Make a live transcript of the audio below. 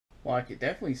Well, I could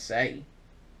definitely say,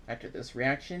 after this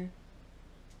reaction,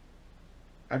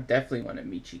 I definitely want to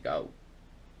meet you go.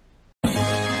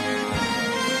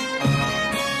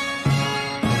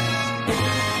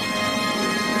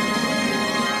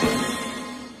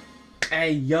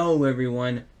 Hey, yo,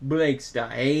 everyone,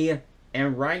 AyoBlakester,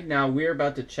 and right now we're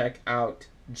about to check out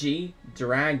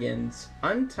G-Dragon's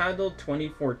Untitled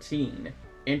 2014.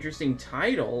 Interesting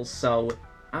title, so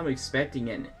I'm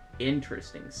expecting an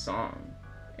interesting song.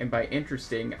 And by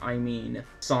interesting, I mean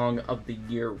Song of the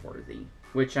Year worthy.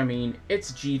 Which, I mean,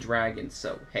 it's G-Dragon,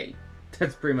 so hey,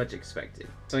 that's pretty much expected.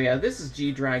 So yeah, this is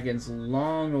G-Dragon's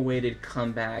long-awaited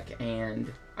comeback,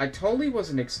 and I totally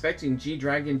wasn't expecting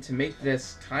G-Dragon to make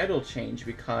this title change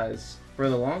because for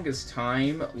the longest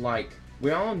time, like,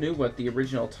 we all knew what the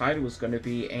original title was going to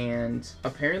be, and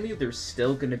apparently there's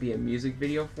still going to be a music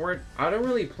video for it. I don't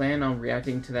really plan on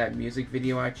reacting to that music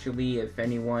video, actually, if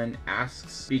anyone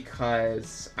asks,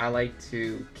 because I like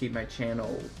to keep my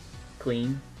channel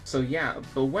clean. So yeah,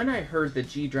 but when I heard that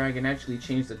G-Dragon actually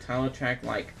changed the title track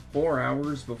like 4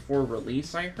 hours before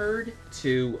release, I heard,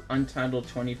 to Untitled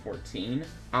 2014,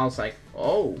 I was like,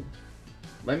 oh,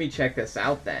 let me check this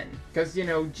out then. Because, you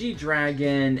know,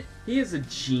 G-Dragon, he is a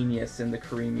genius in the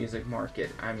Korean music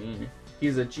market. I mean,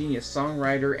 he's a genius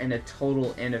songwriter and a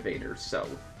total innovator, so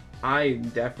I'm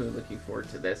definitely looking forward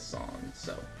to this song.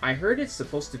 So I heard it's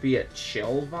supposed to be a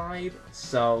chill vibe,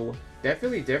 so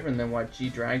definitely different than what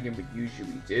G-Dragon would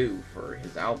usually do for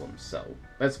his albums. So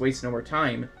let's waste no more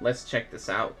time. Let's check this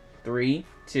out. 3,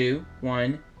 2,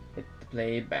 1, hit the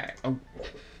playback. Oh.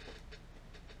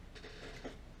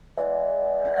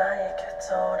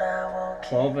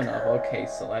 12 and up. Okay,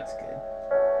 so that's good.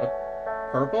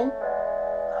 Purple?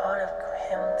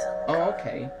 Oh,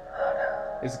 okay.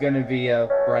 It's gonna be a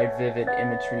bright, vivid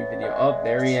imagery video. Oh,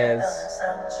 there he is.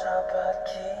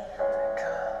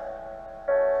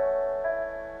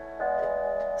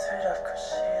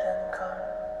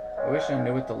 I wish I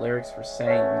knew what the lyrics were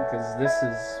saying, because this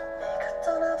is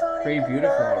pretty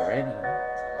beautiful already.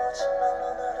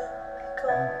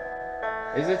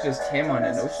 Is it just him on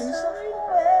an ocean side?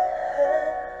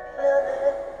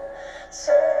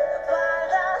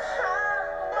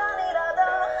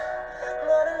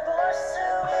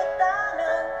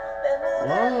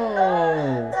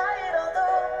 Whoa!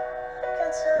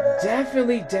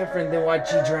 Definitely different than what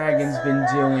G-Dragon's been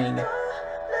doing.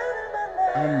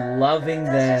 I'm loving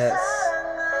this.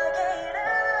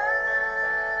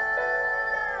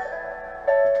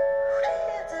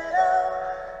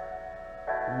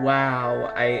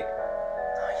 Wow,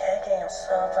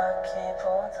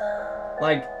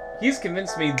 like, he's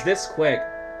convinced me this quick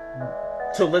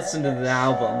to listen to the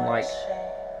album. Like,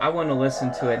 I want to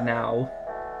listen to it now.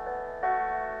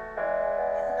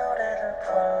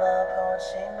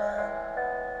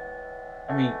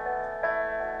 I mean,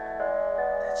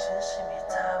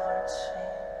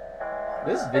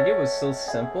 this video is so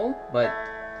simple, but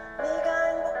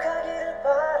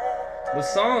the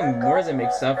song more than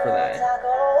makes up for that.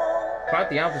 Quite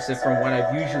the opposite from what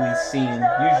I've usually seen.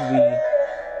 Usually,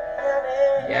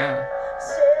 yeah.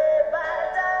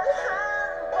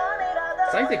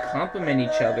 It's like they complement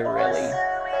each other, really.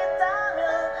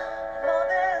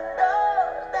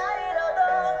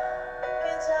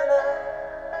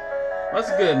 What's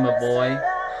good, my boy?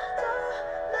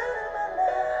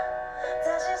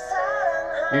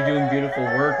 You're doing beautiful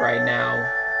work right now.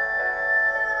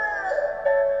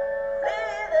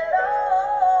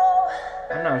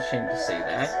 I'm not ashamed to say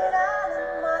that.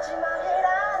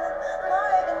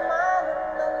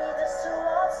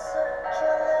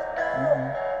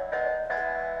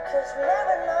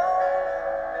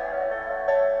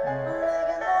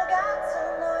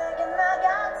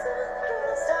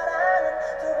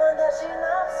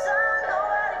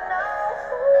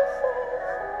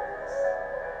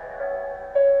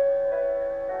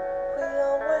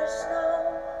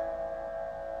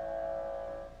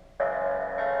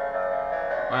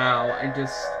 Wow,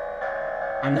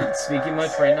 I'm not speaking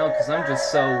much right now because I'm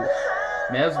just so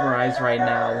mesmerized right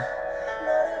now.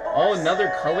 Oh,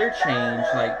 another color change,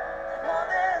 like,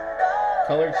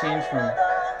 color change from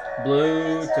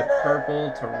blue to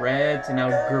purple to red to now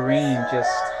green,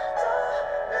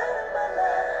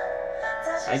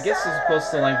 I guess it's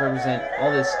supposed to, like, represent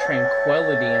all this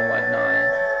tranquility and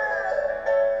whatnot.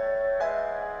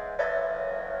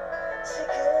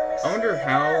 I wonder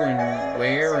how and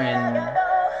where and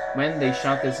when they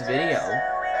shot this video.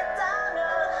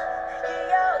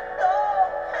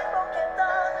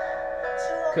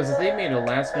 Because if they made a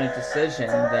last minute decision,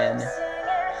 then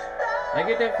I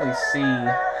could definitely see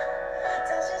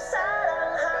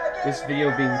this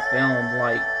video being filmed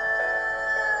like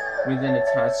within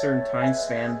a certain time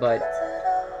span, but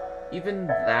even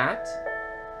that,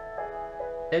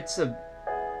 it's a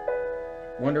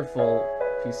wonderful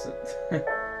piece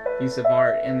of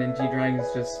art. And then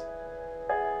G-Dragon's just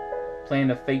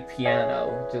playing a fake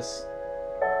piano, just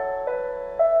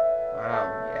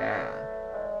wow, yeah.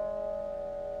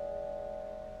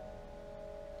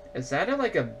 Is that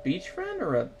like a beach friend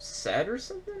or a set or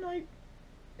something?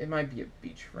 It might be a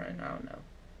beach friend, I don't know.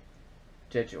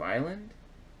 Jeju Island?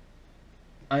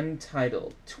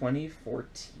 Untitled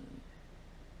 2014.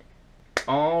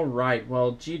 Alright,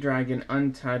 well, G-Dragon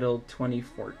Untitled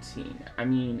 2014. I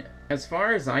mean, as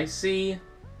far as I see,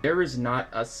 there is not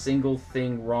a single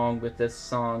thing wrong with this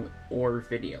song or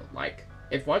video. Like,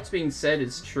 if what's being said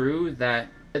is true, that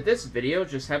this video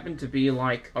just happened to be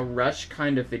like a rush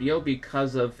kind of video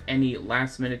because of any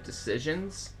last minute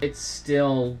decisions, it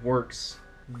still works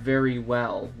very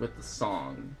well with the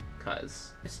song,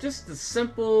 because it's just a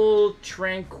simple,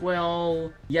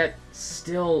 tranquil, yet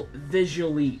still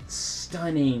visually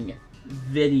stunning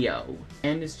video,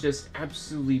 and it's just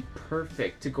absolutely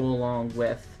perfect to go along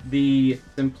with the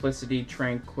simplicity,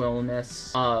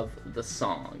 tranquilness of the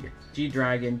song.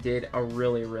 G-Dragon did a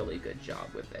really, really good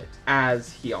job with it,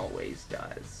 as he always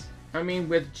does. I mean,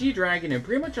 with G-Dragon and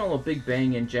pretty much all of Big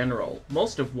Bang in general,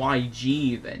 most of YG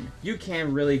even, you can't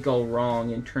really go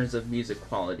wrong in terms of music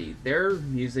quality. Their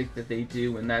music that they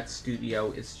do in that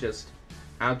studio is just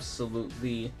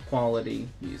absolutely quality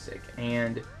music,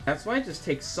 and that's why it just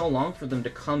takes so long for them to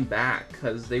come back,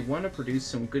 because they want to produce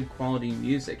some good quality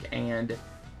music, and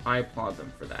I applaud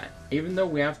them for that. Even though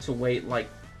we have to wait like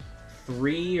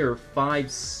 3 or 5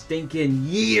 stinking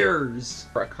years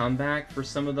for a comeback for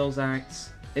some of those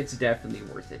acts, it's definitely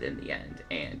worth it in the end.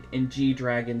 And in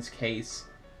G-Dragon's case,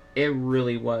 it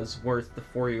really was worth the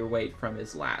 4-year wait from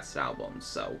his last album,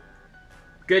 so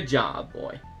good job,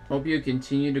 boy. Hope you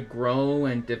continue to grow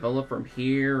and develop from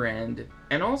here, and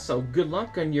also good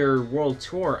luck on your world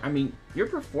tour. I mean, you're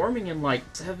performing in like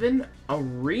 7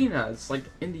 arenas, like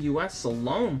in the US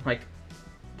alone. Like,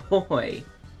 boy,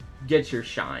 get your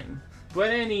shine.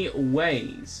 But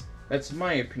anyways, that's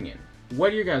my opinion.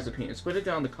 What are your guys' opinions? Put it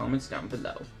down in the comments down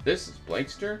below. This is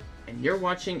Blakester, and you're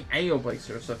watching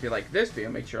AyoBlakester. So if you like this video,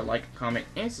 make sure to like, comment,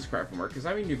 and subscribe for more, because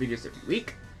I make new videos every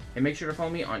week. And make sure to follow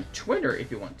me on Twitter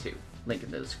if you want to. Link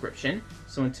in the description.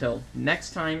 So until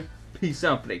next time, peace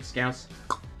out, Blake Scouts.